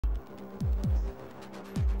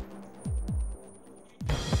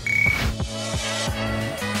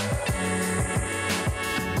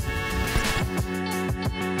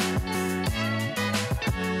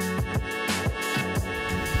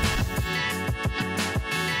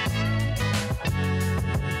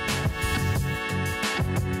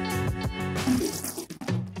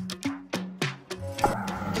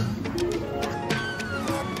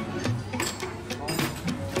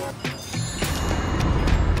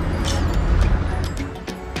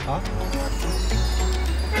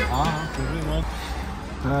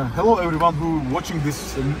Hello everyone who watching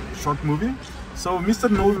this short movie. So Mr.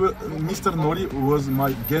 Nori was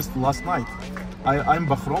my guest last night. I'm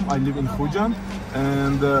Bahrom, I live in Khojan,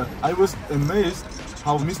 and I was amazed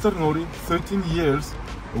how Mr. Nori, 13 years,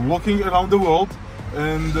 walking around the world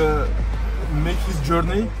and make his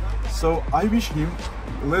journey. So I wish him,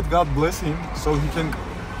 let God bless him, so he can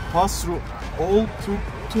pass through all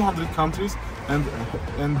 200 countries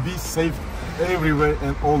and be safe everywhere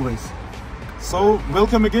and always. So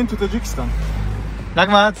welcome again to Tajikistan.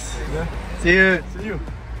 Rahmat. Yeah. See you. See you.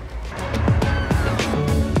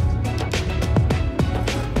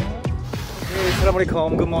 Hey, Assalamu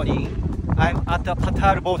alaikum. Good morning. I'm at the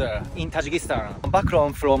Qatar border in Tajikistan.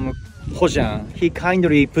 Background from Khojan. He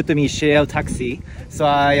kindly put me share taxi, so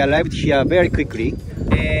I arrived here very quickly.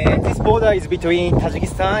 And this border is between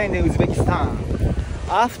Tajikistan and Uzbekistan.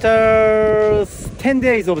 After 10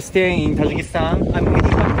 days of staying in Tajikistan, I'm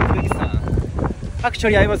heading back to Uzbekistan.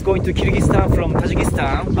 Actually, I was going to Kyrgyzstan from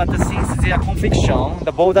Tajikistan, but since their confliction,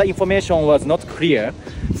 the border information was not clear.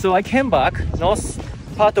 So I came back north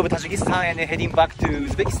part of Tajikistan and then heading back to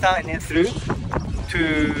Uzbekistan and then through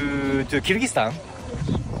to Kyrgyzstan.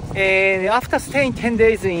 And after staying 10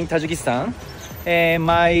 days in Tajikistan,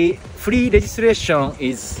 my free registration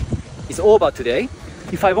is over today.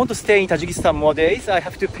 If I want to stay in Tajikistan more days, I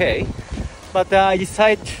have to pay. But I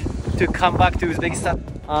decided to come back to Uzbekistan.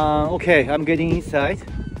 Okay, I'm getting inside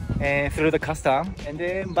and through the custom and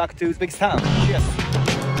then back to Uzbekistan. Cheers.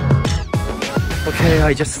 Okay,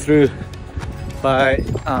 I just flew by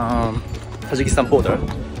Tajikistan border.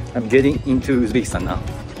 I'm getting into Uzbekistan now.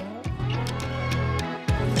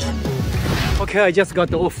 Okay, I just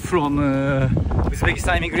got off from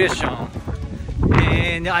Uzbekistan immigration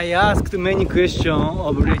and I asked many questions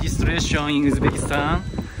of registration in Uzbekistan.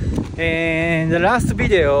 And the last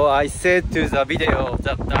video I said to the video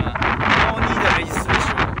that no need a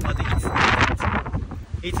registration, but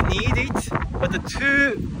it's needed. But the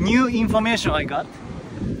two new information I got,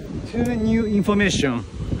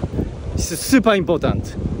 this is super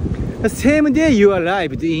important. The same day you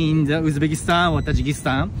arrived in the Uzbekistan or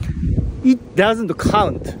Tajikistan, it doesn't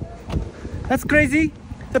count. That's crazy.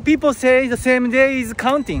 The people say the same day is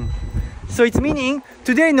counting. So it's meaning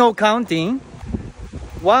today no counting.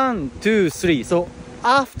 1, 2, 3. So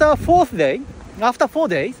after 4th day, after 4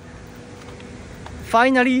 days,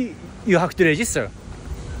 finally you have to register,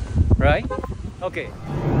 right? Okay.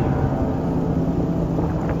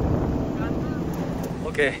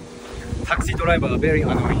 Okay. Taxi driver very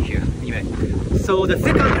annoying here. Anyway, so the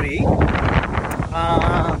secondly,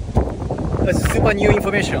 super new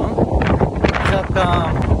information that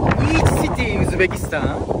each city in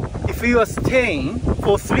Uzbekistan, if you are staying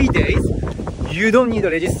for 3 days, you don't need to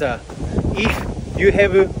register if you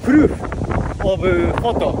have proof of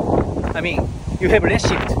photo. I mean, you have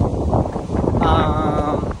receipt,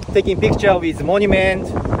 taking picture with monument,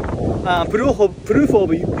 proof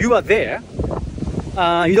of you are there.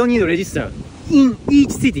 You don't need to register in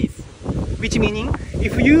each city, which meaning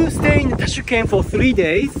if you stay in Tashkent for 3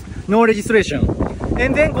 days, no registration,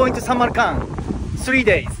 and then going to Samarkand 3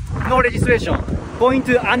 days, no registration, going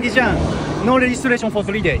to Andijan, no registration for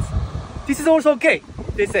 3 days. This is also okay,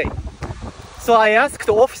 they say. So I asked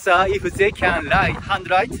the officer if they can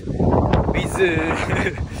handwrite with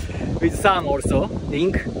with some also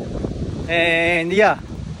ink, and yeah,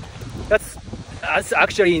 that's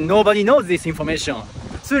actually nobody knows this information.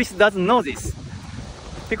 Tourist doesn't know this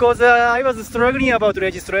because I was struggling about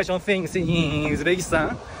registration things in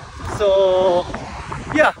Uzbekistan. So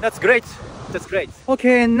yeah, that's great. That's great.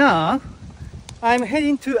 Okay, now I'm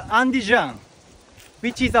heading to Andijan,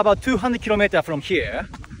 which is about 200 kilometers from here.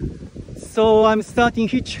 So I'm starting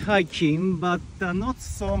hitchhiking, but not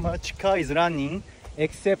so much car is running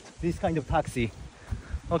except this kind of taxi.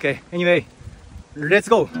 Okay, anyway, let's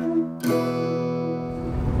go.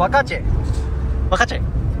 Wakache. Wakache.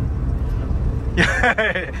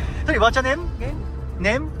 Sorry, what's your name?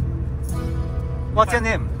 Name? What's your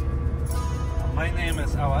name? My name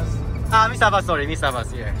is Awas. Mr. Abbas, sorry, Mr.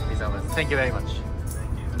 Abbas, yeah, Mr. Abbas. Thank you very much.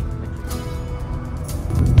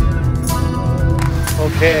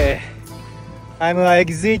 Okay, I'm at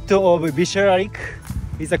exit of Bisharik.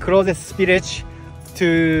 It's the closest village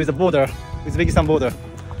to the border, Uzbekistan border.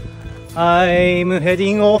 I'm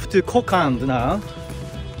heading off to Kokand now.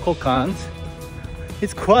 Kokand.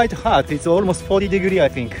 It's quite hot. It's almost 40 degrees, I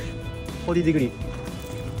think. 40 degrees.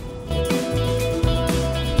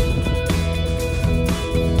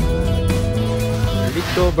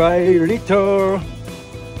 Little by little,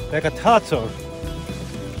 like a turtle.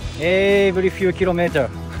 Every few kilometers.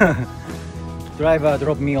 Driver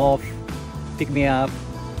drop me off, pick me up,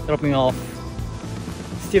 drop me off.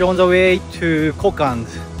 still on the way to Kokand.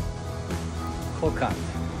 Kokand.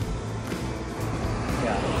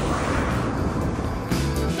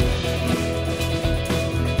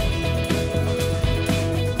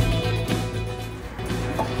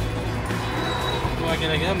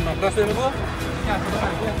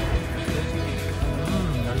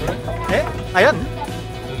 Yeah. Ayan.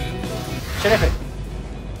 Şerefe.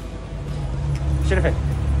 Şerefe.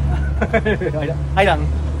 Ayran.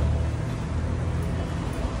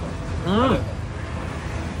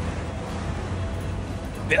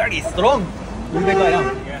 Very strong. Uzbek ayran.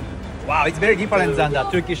 Wow, it's very different than the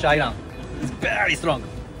Turkish ayran. It's very strong.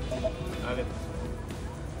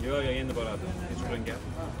 Jo, jag är inne bara. Hitchhiking.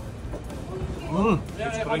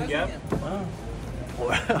 Hitchhiking.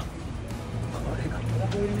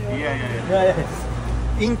 Yeah.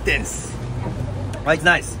 Intense. Oh, it's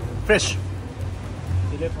nice. Fresh.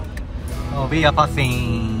 Oh, we are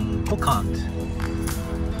passing Kokand.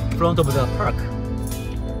 Front of the park.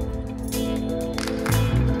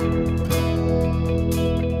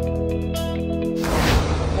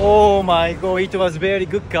 Oh my god, it was very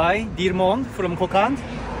good guy, Dirmon from Kokand.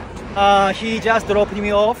 He just dropped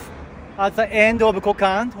me off at the end of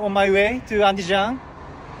Kokand on my way to Andijan.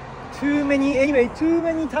 Too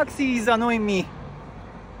many taxis annoying me.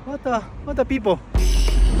 What the people?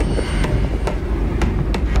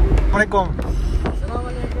 Assalamualaikum.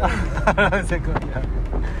 Assalamualaikum.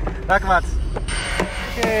 Rahmat.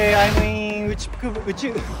 Okay, I'm in Uchipu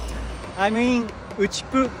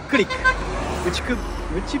Creek.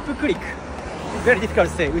 Uchipu Creek. It's very difficult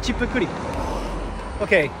to say. Uchipu Creek.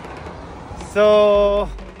 Okay. So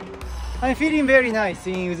I'm feeling very nice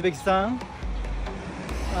in Uzbekistan.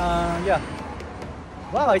 Yeah.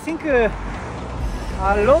 Wow, I think a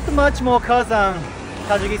lot much more cars than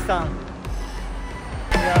Tajikistan.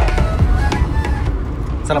 Yeah.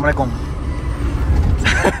 Assalamualaikum.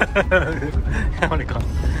 Assalamualaikum.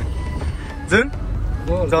 Zun?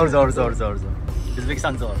 Zor.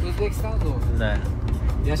 Uzbekistan zor. Uzbekistan zor. Ne?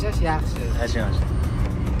 Yashash yaxshi. Yaxshi.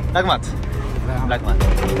 Rahmat.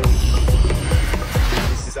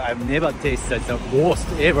 I've never tasted the worst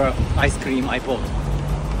ever ice cream I bought.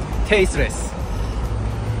 Tasteless.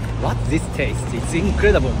 What this taste? It's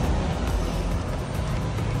incredible.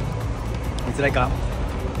 It's like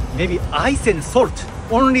maybe ice and salt.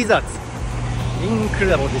 Only that.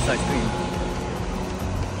 Incredible this ice cream.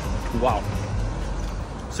 Wow.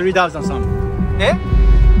 3,000 some. Eh?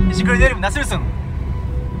 Teşekkür ederim. Nasılsın?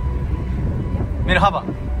 Merhaba.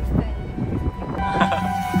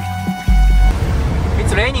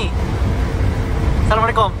 It's rainy.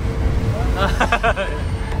 Assalamualaikum.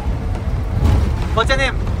 What's your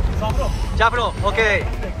name? Jabro. Okay.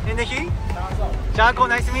 And he? Janko,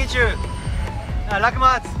 nice to meet you.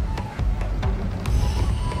 Rahmat.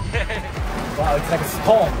 Wow, it's like a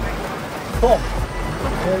storm. Storm.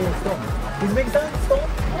 Uzbekistan storm?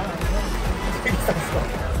 Uzbekistan storm.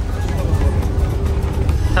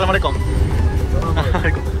 Assalamualaikum.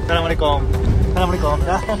 Assalamualaikum.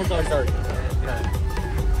 Sorry.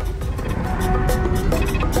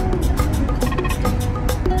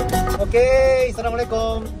 Okay,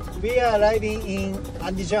 Assalamualaikum. We are arriving in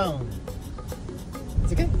Andijan.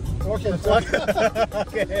 It's okay? Okay,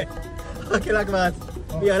 Rahmat.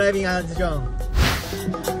 We are arriving in Andijan.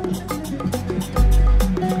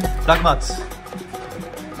 Rahmat.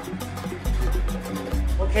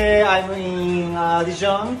 Okay, I'm in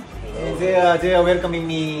Andijan. And they are welcoming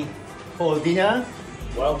me for dinner.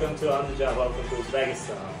 Welcome to Andijan, welcome to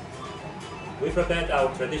Uzbekistan. We prepared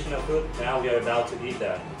our traditional food, now we are about to eat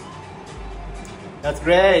that. That's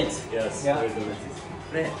great. Yes, Yeah. very delicious.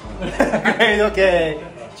 Great, okay.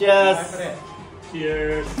 Cheers.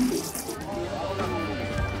 Cheers.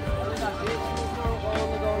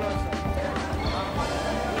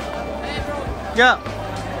 Yeah.